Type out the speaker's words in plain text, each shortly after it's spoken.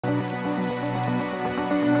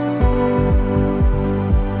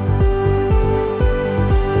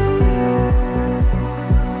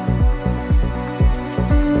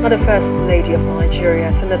Now, the First Lady of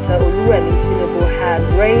Nigeria, Senator Oluwemi Tinubu, has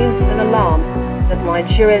raised an alarm that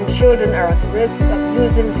Nigerian children are at risk of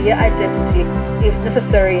losing their identity if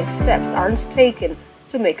necessary steps aren't taken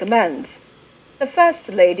to make amends. The First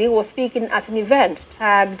Lady was speaking at an event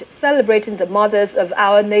tagged Celebrating the Mothers of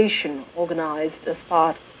Our Nation, organized as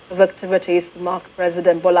part of activities to mark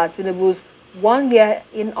President Bola Tinubu's 1 year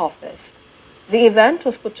in office. The event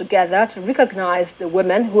was put together to recognize the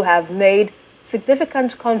women who have made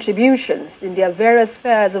significant contributions in their various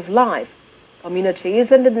spheres of life,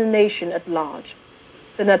 communities, and in the nation at large.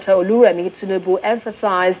 Senator Oluwemi Tinubu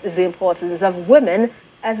emphasized the importance of women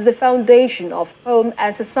as the foundation of home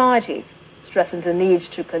and society, stressing the need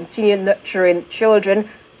to continue nurturing children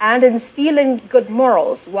and instilling good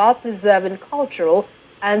morals while preserving cultural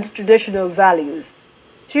and traditional values.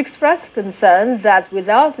 She expressed concern that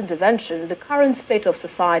without intervention, the current state of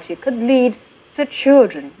society could lead to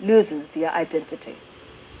children losing their identity.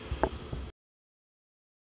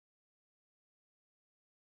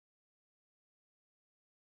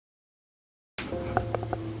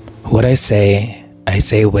 What I say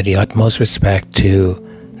with the utmost respect to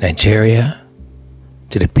Nigeria,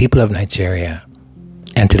 to the people of Nigeria,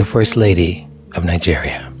 and to the First Lady of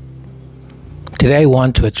Nigeria. Today I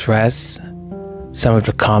want to address some of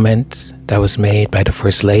the comments that was made by the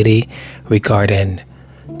First Lady regarding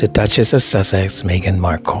the Duchess of Sussex, Meghan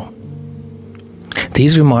Markle.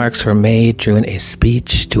 These remarks were made during a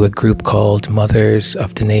speech to a group called Mothers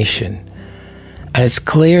of the Nation, and it's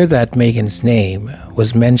clear that Meghan's name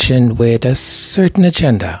was mentioned with a certain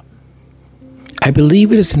agenda. I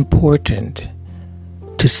believe it is important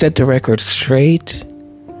to set the record straight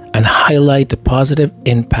and highlight the positive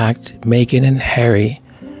impact Meghan and Harry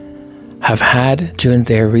have had during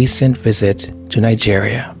their recent visit to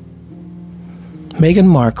Nigeria. Meghan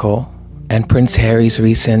Markle and Prince Harry's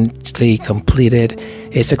recently completed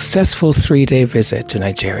a successful 3-day visit to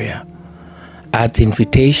Nigeria at the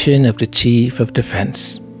invitation of the Chief of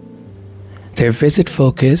Defense. Their visit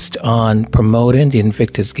focused on promoting the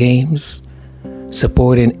Invictus Games,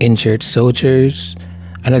 supporting injured soldiers,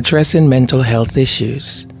 and addressing mental health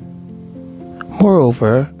issues.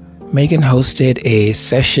 Moreover, Meghan hosted a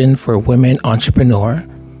session for women entrepreneurs,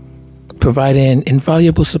 providing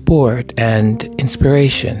invaluable support and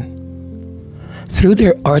inspiration. Through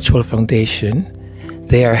their Archwell Foundation,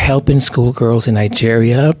 they are helping schoolgirls in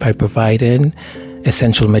Nigeria by providing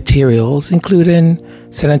essential materials, including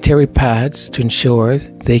sanitary pads, to ensure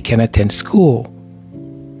they can attend school.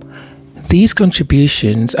 These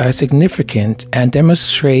contributions are significant and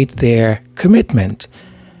demonstrate their commitment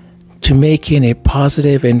to making a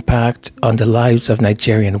positive impact on the lives of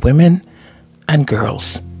Nigerian women and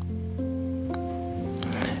girls.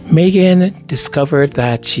 Meghan discovered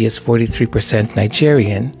that she is 43%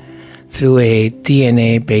 Nigerian through a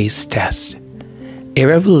DNA-based test, a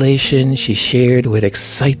revelation she shared with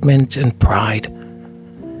excitement and pride.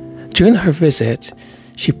 During her visit,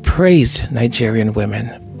 she praised Nigerian women.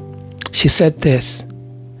 She said this: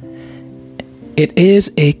 "It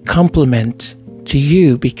is a compliment to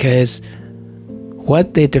you because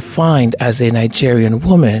what they defined as a Nigerian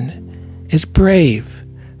woman is brave,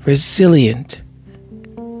 resilient,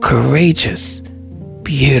 courageous,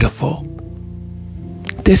 beautiful."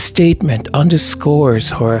 This statement underscores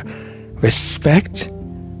her respect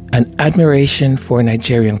and admiration for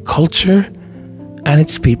Nigerian culture and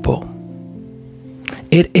its people.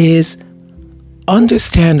 It is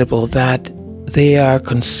understandable that there are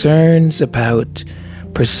concerns about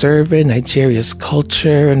preserving Nigeria's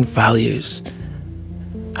culture and values.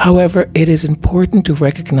 However, it is important to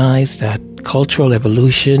recognize that cultural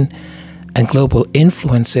evolution and global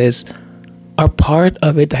influences are part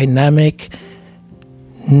of a dynamic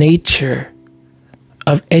nature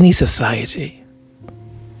of any society.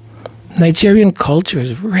 Nigerian culture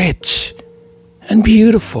is rich and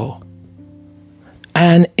beautiful,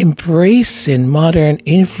 and embracing modern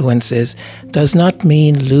influences does not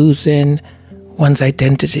mean losing one's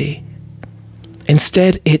identity.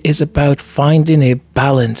 Instead, it is about finding a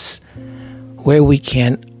balance where we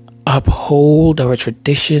can uphold our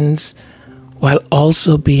traditions while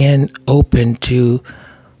also being open to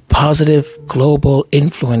positive global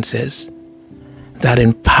influences that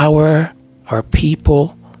empower our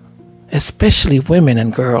people, especially women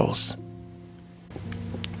and girls.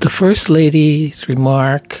 The First Lady's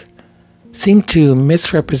remark seemed to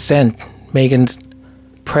misrepresent Meghan's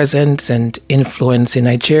presence and influence in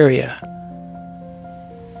Nigeria.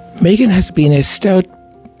 Meghan has been a stout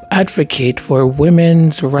advocate for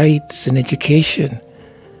women's rights and education,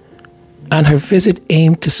 and her visit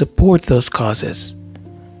aimed to support those causes.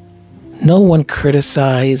 No one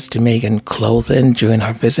criticized Meghan clothing during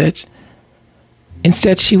her visit.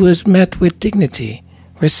 Instead, she was met with dignity,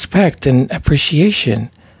 respect, and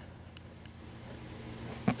appreciation.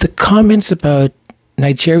 The comments about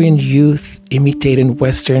Nigerian youth imitating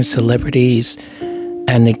Western celebrities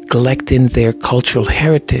and neglecting their cultural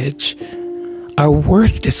heritage are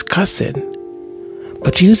worth discussing.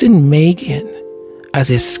 But using Meghan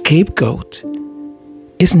as a scapegoat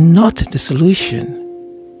is not the solution.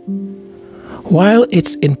 While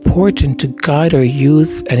it's important to guide our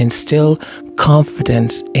youth and instill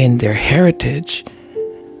confidence in their heritage,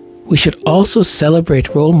 we should also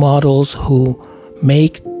celebrate role models who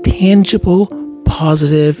make tangible,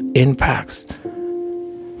 positive impacts.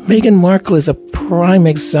 Meghan Markle is a prime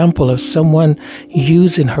example of someone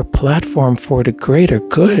using her platform for the greater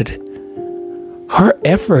good. Her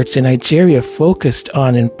efforts in Nigeria focused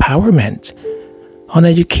on empowerment, on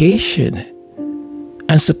education,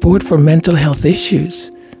 and support for mental health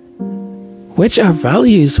issues, which are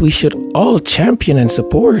values we should all champion and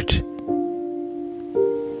support.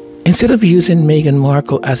 Instead of using Meghan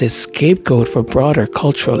Markle as a scapegoat for broader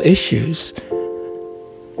cultural issues,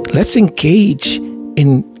 let's engage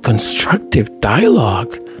in constructive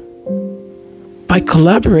dialogue. By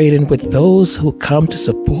collaborating with those who come to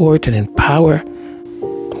support and empower,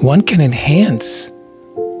 one can enhance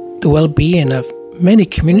the well-being of many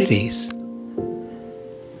communities.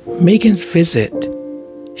 Meghan's visit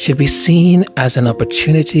should be seen as an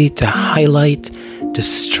opportunity to highlight the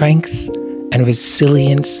strength and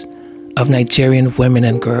resilience of Nigerian women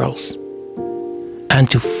and girls,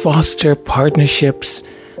 and to foster partnerships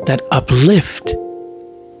that uplift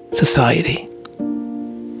society,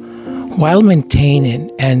 while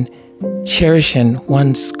maintaining and cherishing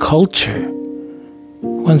one's culture,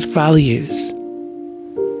 one's values.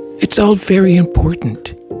 It's all very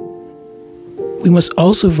important. We must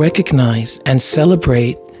also recognize and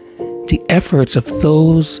celebrate the efforts of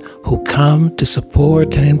those who come to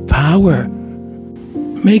support and empower.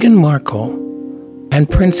 Meghan Markle and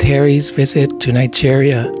Prince Harry's visit to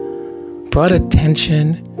Nigeria brought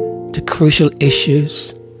attention to crucial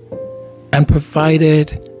issues and provided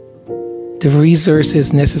the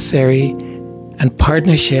resources necessary and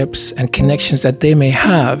partnerships and connections that they may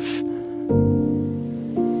have.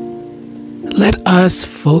 Let us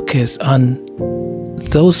focus on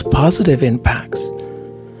those positive impacts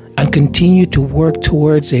and continue to work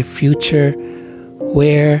towards a future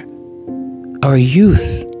where our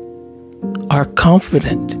youth are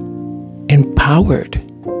confident, empowered,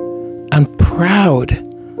 and proud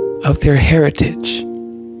of their heritage.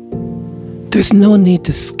 There's no need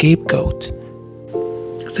to scapegoat.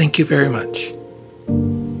 Thank you very much.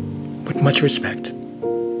 With much respect.